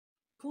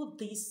Put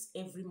this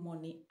every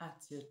morning at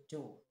your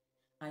door,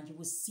 and you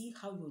will see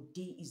how your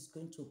day is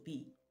going to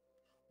be.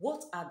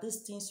 What are these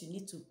things you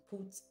need to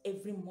put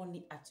every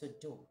morning at your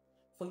door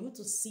for you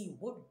to see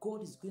what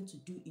God is going to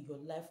do in your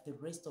life the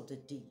rest of the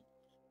day?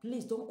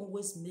 Please don't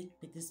always make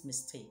this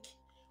mistake.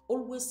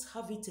 Always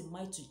have it in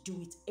mind to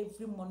do it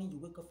every morning you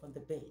wake up from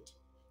the bed.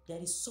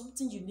 There is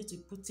something you need to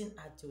put in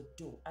at your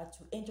door, at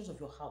your entrance of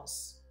your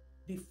house.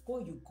 Before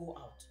you go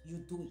out,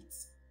 you do it.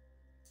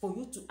 For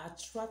you to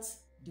attract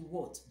the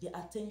what? The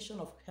attention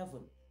of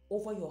heaven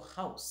over your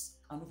house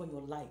and over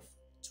your life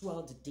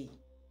throughout the day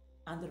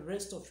and the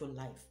rest of your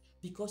life,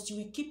 because you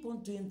will keep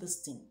on doing this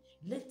thing.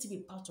 Let it be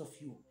part of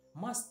you.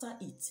 Master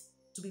it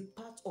to be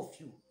part of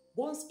you.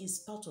 Once it's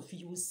part of you,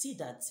 you will see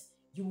that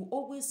you will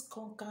always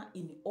conquer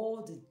in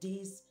all the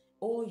days,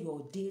 all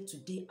your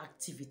day-to-day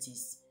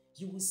activities.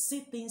 You will see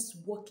things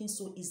working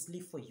so easily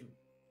for you.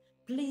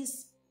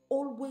 Please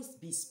always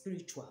be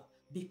spiritual,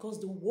 because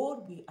the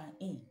world we are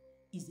in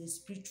is a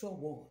spiritual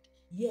world.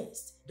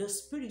 Yes, the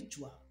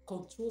spiritual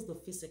controls the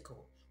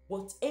physical.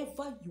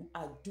 Whatever you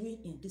are doing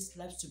in this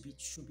life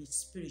should be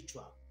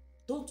spiritual.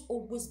 Don't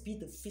always be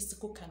the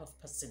physical kind of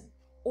person.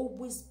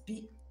 Always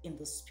be in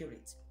the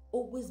spirit.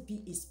 Always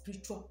be a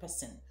spiritual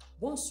person.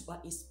 Once you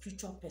are a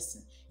spiritual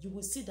person, you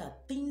will see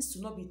that things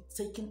will not be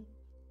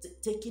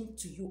taken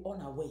to you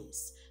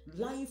unawares.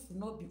 Life will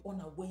not be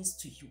unawares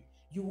to you.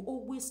 You will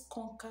always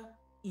conquer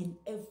in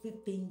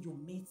everything you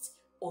meet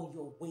on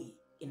your way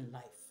in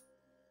life.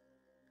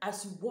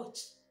 As you watch,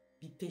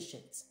 be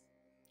patient,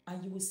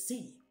 and you will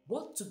see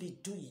what to be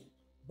doing,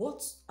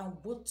 what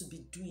to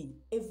be doing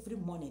every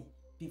morning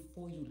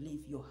before you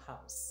leave your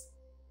house.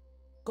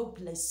 God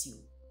bless you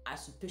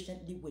as you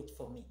patiently wait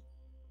for me.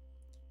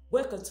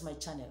 Welcome to my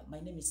channel. My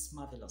name is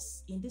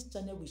Marvelous. In this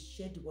channel, we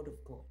share the word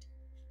of God.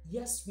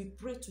 Yes, we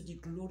pray to the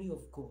glory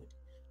of God,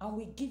 and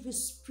we give you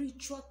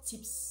spiritual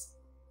tips.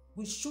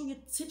 We show you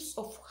tips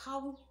of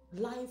how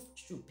life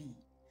should be,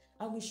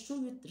 and we show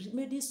you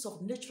remedies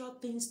of natural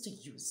things to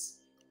use.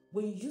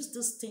 When you use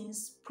these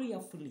things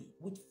prayerfully,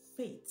 with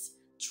faith,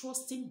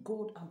 trusting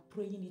God and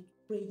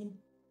praying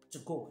to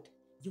God,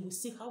 you will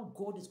see how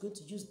God is going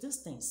to use these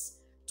things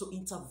to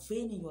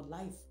intervene in your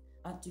life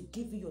and to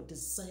give you your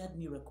desired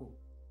miracle.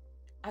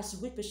 As you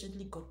wait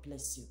patiently, God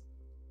bless you.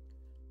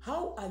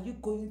 How are you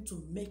going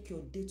to make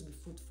your day to be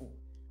fruitful?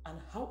 And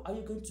how are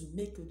you going to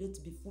make your day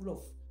to be full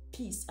of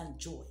peace and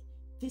joy?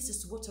 This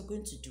is what you're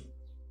going to do.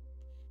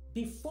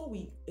 Before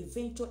we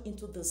venture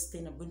into this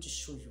thing I'm going to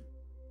show you,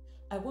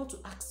 I want to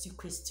ask you a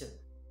question.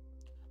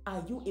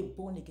 Are you a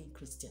born-again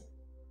Christian?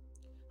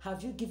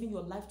 Have you given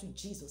your life to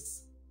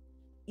Jesus?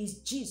 Is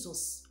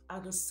Jesus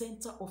at the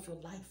center of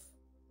your life?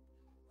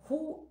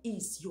 Who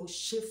is your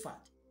shepherd?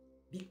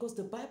 Because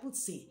the Bible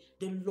says,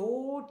 the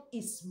Lord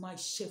is my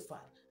shepherd,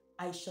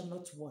 I shall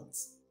not want.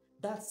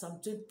 That's Psalm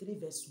 23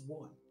 verse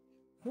 1.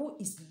 Who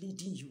is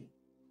leading you?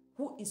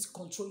 Who is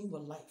controlling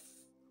your life?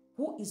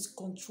 Who is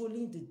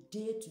controlling the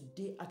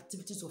day-to-day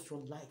activities of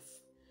your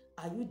life?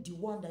 Are you the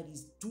one that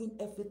is doing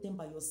everything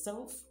by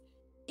yourself?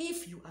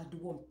 If you are the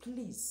one,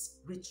 please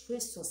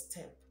retrace your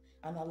step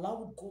and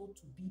allow God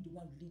to be the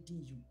one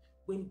leading you.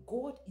 When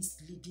God is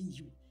leading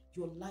you,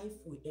 your life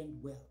will end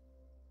well.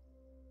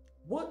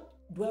 What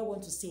do I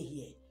want to say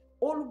here?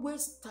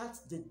 Always start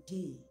the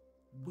day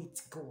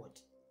with God.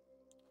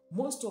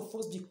 Most of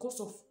us, because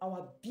of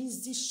our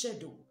busy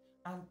schedule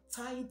and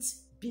tight,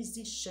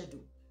 busy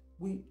schedule,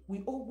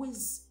 we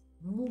always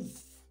move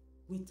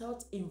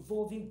without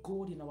involving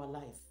God in our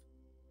life.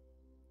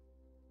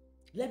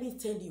 Let me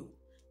tell you,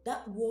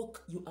 that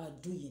work you are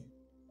doing,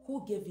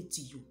 who gave it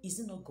to you? Is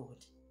it not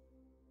God?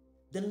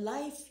 The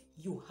life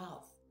you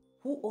have,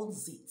 who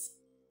owns it?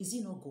 Is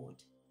it not God?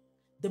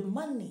 The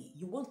money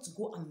you want to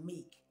go and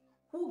make,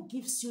 who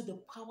gives you the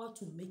power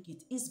to make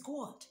it? Is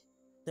God.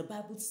 The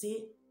Bible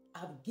says,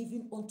 I've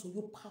given unto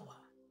you power.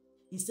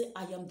 He said,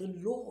 I am the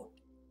Lord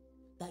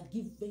that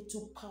give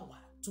you power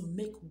to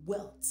make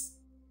wealth.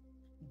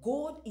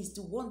 God is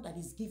the one that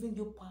is giving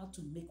you power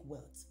to make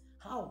wealth.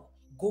 How?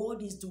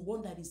 God is the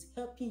one that is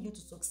helping you to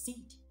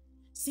succeed.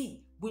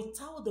 See,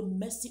 without the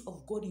mercy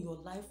of God in your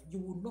life, you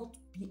will not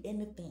be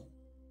anything.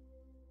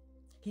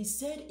 He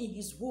said in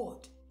his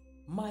word,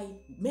 my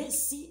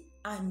mercy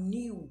are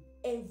new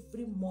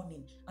every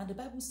morning. And the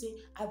Bible says,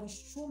 I will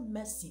show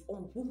mercy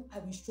on whom I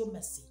will show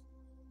mercy.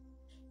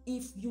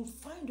 If you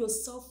find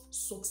yourself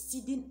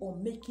succeeding or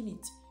making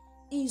it,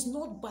 it is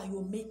not by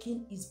your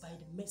making, it's by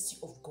the mercy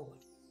of God.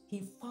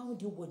 He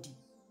found you worthy.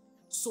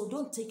 So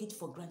don't take it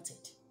for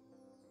granted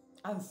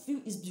and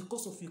feel it's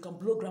because of you can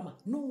blow grammar.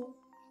 No.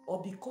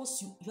 Or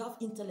because you have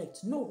intellect.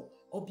 No.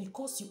 Or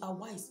because you are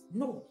wise.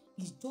 No.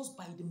 It's just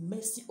by the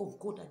mercy of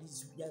God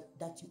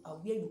that you are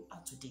where you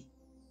are today.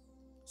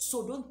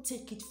 So don't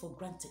take it for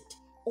granted.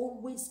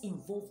 Always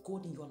involve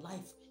God in your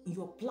life, in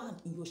your plan,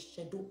 in your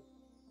schedule.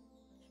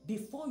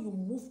 Before you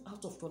move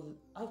out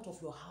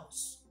of your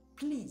house,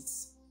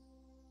 please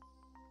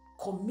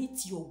commit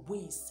your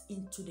ways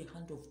into the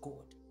hand of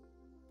God.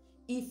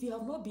 If you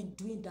have not been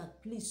doing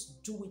that, please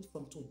do it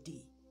from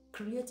today.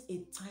 Create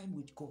a time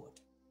with God.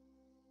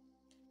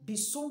 Be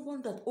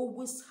someone that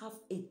always have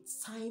a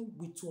time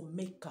with your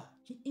maker.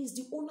 He is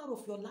the owner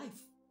of your life.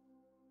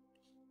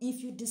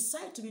 If you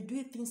decide to be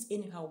doing things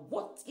anyhow,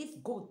 what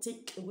if God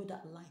take away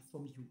that life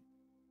from you?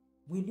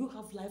 Will you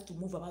have life to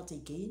move about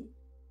again?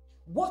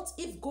 What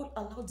if God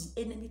allowed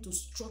the enemy to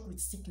strike with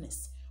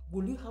sickness?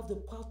 Will you have the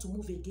power to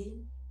move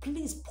again?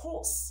 Please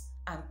pause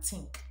and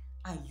think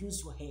and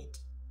use your head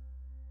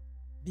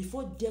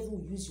before the devil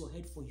will use your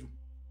head for you.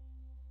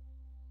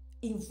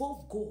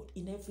 Involve God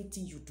in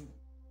everything you do.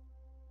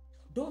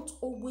 Don't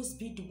always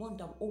be the one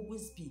that will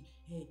always be,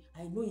 hey,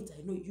 I know it,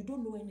 I know it. You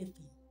don't know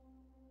anything.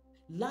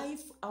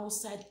 Life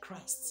outside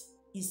Christ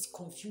is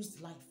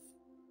confused life,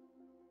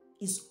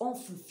 is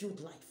unfulfilled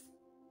life.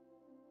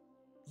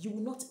 You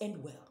will not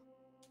end well.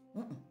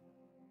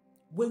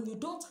 When you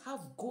don't have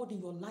God in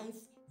your life,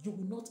 you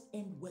will not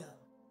end well.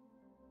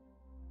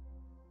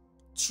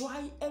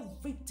 Try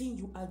everything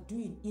you are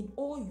doing, in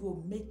all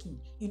you're making,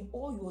 in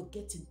all you're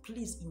getting,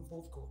 please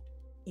involve God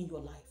in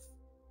your life.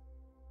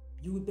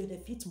 You will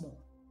benefit more.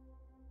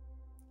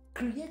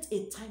 Create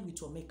a time with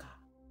your maker.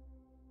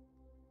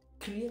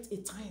 Create a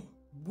time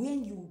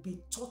when you will be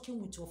talking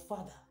with your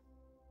Father.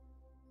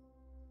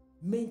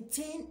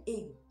 Maintain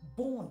a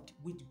bond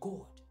with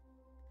God.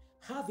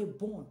 Have a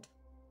bond.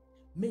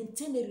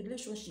 Maintain a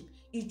relationship.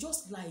 It's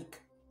just like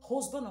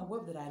husband and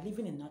wife that are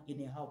living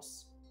in a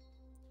house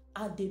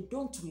and they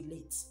don't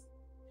relate.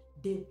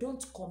 They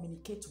don't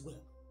communicate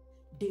well.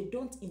 They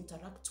don't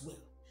interact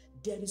well.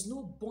 There is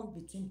no bond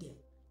between them.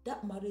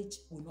 That marriage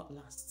will not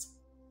last.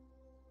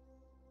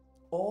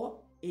 Or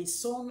a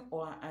son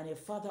and a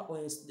father, or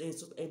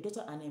a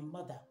daughter and a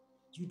mother.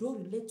 You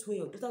don't relate well.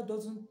 Your daughter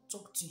doesn't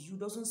talk to you,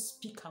 doesn't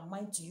speak her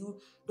mind to you,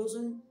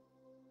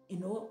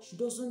 she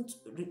doesn't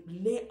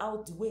lay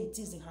out the way it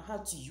is in her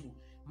heart to you.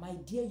 My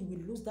dear, you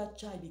will lose that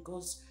child,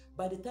 because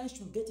by the time she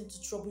will get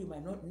into trouble, you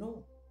might not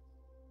know.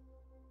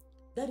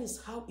 That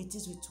is how it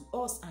is with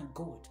us and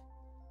God.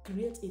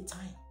 Create a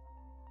time.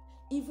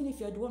 Even if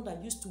you're the one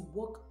that used to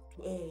work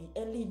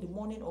early in the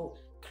morning, or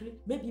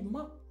maybe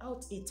map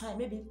out a time,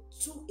 maybe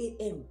 2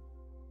 a.m.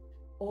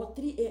 or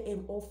 3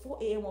 a.m. or 4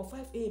 a.m. or 5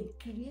 a.m.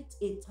 Create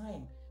a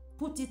time.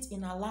 Put it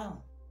in alarm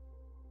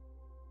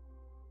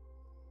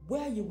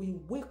where you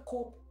will wake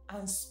up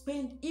and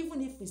spend,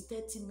 even if it's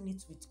 30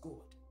 minutes with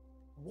God.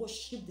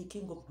 Worship the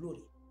King of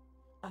Glory.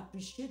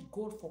 Appreciate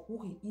God for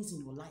who He is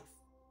in your life.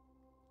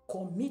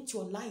 Commit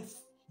your life,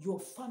 your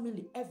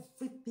family,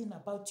 everything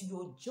about you,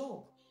 your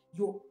job,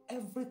 your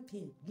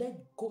everything.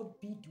 Let God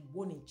be the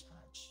one in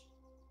charge.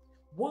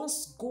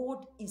 Once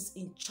God is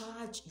in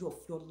charge of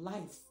your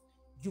life,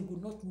 you will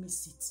not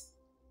miss it.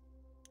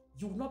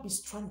 You will not be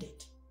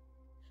stranded.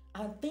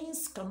 And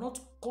things cannot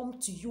come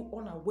to you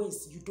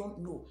unawares you don't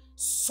know.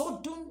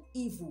 Sudden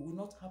evil will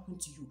not happen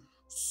to you.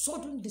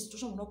 Sudden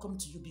destruction will not come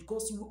to you,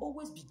 because He will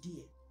always be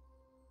there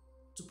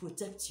to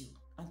protect you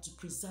and to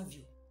preserve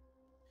you.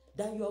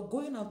 That you are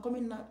going and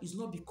coming now is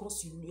not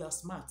because you are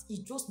smart. It's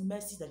just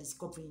mercy that is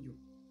covering you.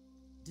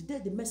 The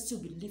day the mercy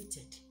will be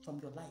lifted from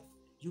your life,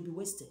 you'll be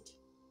wasted.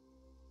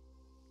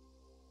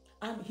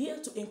 I'm here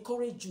to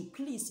encourage you.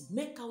 Please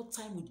make out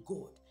time with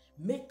God.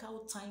 Make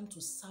out time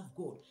to serve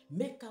God.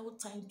 Make out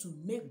time to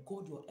make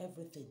God your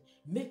everything.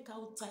 Make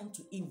out time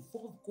to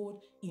involve God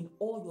in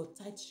all your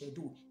tight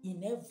schedule,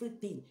 in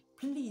everything.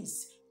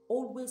 Please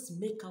always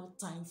make out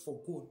time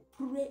for God.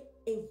 Pray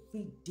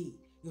every day.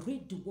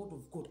 Read the word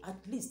of God.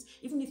 At least,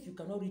 even if you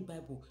cannot read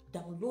Bible,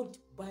 download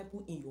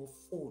Bible in your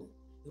phone.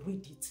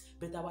 Read it.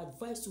 But I would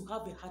advise you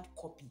have a hard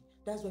copy.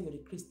 That's why you're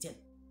a Christian.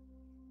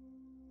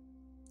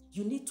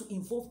 You need to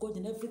involve God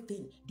in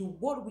everything. The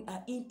world we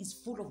are in is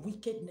full of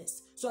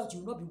wickedness, so that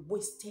you will not be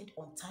wasted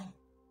on time.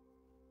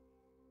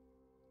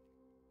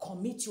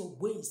 Commit your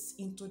ways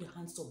into the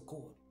hands of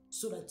God,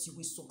 so that you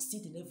will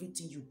succeed in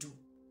everything you do.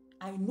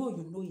 I know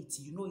you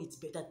know it,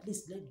 but at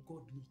least let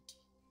God lead.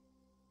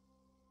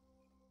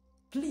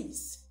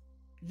 Please,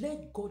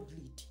 let God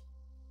lead.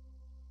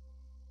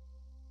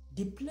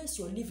 The place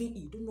you're living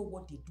in, you don't know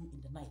what they do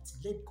in the night.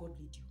 Let God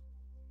lead you.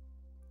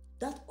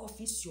 That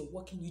office you're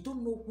working, you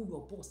don't know who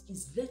your boss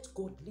is. Let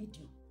God lead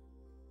you,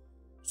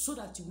 so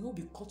that you will not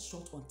be cut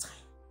short on time.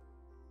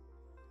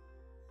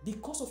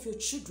 Because of your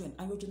children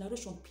and your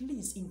generation,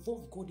 please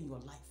involve God in your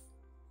life.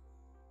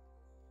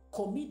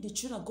 Commit the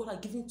children God has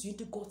given to you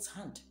into God's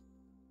hand.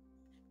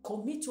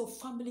 Commit your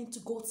family into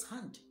God's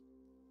hand,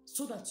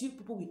 so that you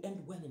people will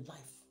end well in life.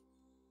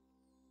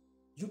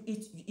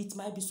 It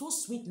might be so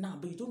sweet now,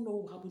 but you don't know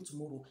what will happen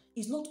tomorrow.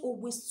 It's not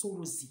always so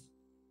rosy.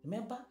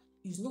 Remember,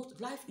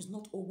 life is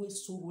not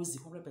always so rosy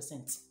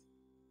 100%.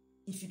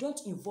 If you don't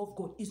involve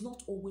God, it's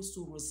not always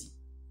so rosy.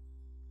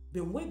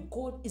 But when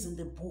God is in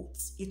the boat,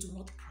 it will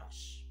not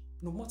crash.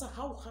 No matter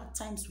how hard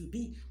times will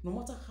be, no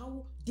matter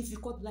how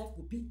difficult life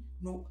will be,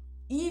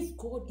 if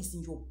God is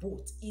in your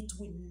boat, it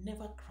will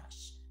never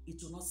crash.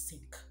 It will not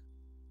sink.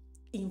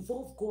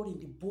 Involve God in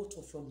the boat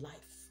of your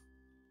life,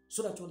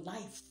 so that your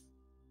life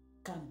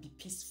can be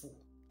peaceful.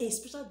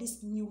 Especially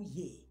this new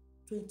year,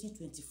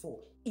 2024,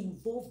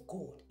 involve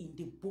God in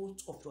the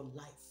boat of your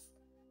life,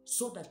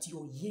 so that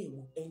your year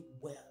will end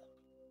well.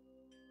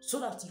 so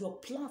that your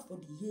plan for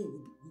the year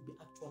will be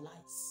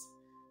actualized,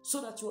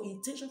 so that your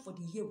intention for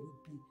the year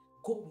will be,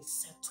 God will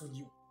settle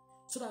you,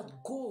 so that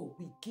God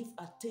will give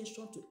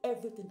attention to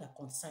everything that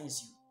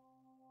concerns you.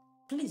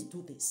 Please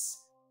do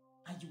this,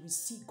 and you will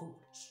see God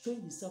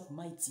showing himself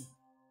mighty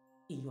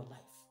in your life.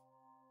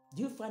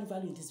 Do you find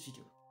value in this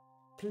video?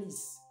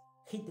 Please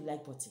hit the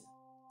like button.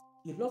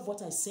 You love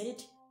what I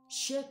said?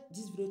 Share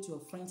this video to your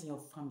friends and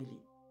your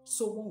family.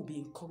 Someone will be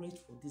encouraged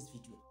for this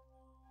video.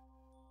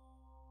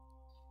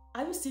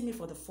 Are you seeing me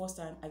for the first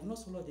time? I've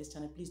not followed this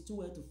channel. Please do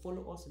well to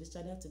follow us on this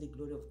channel to the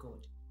glory of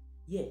God.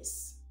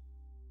 Yes.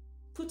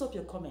 Put up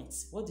your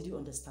comments. What did you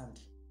understand?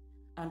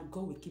 And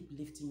God will keep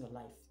lifting your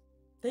life.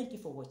 Thank you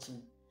for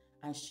watching,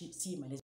 and see you in my next